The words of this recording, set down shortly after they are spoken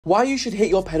Why you should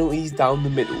hit your penalties down the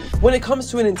middle. When it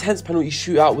comes to an intense penalty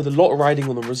shootout with a lot riding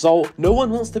on the result, no one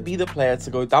wants to be the player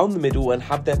to go down the middle and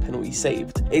have their penalty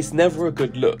saved. It's never a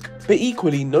good look. But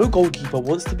equally, no goalkeeper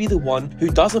wants to be the one who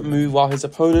doesn't move while his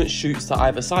opponent shoots to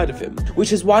either side of him,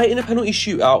 which is why in a penalty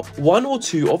shootout, one or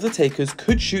two of the takers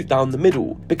could shoot down the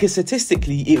middle, because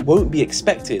statistically it won't be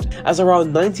expected, as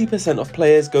around 90% of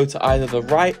players go to either the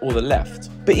right or the left.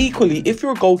 But equally, if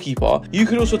you're a goalkeeper, you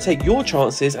could also take your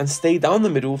chances and stay down the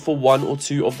middle for one or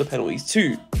two of the penalties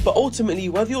too. But ultimately,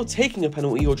 whether you're taking a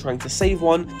penalty or trying to save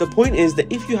one, the point is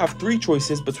that if you have three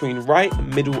choices between right,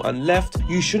 middle and left,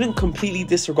 you shouldn't completely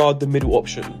disregard the middle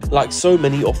option, like so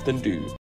many often do.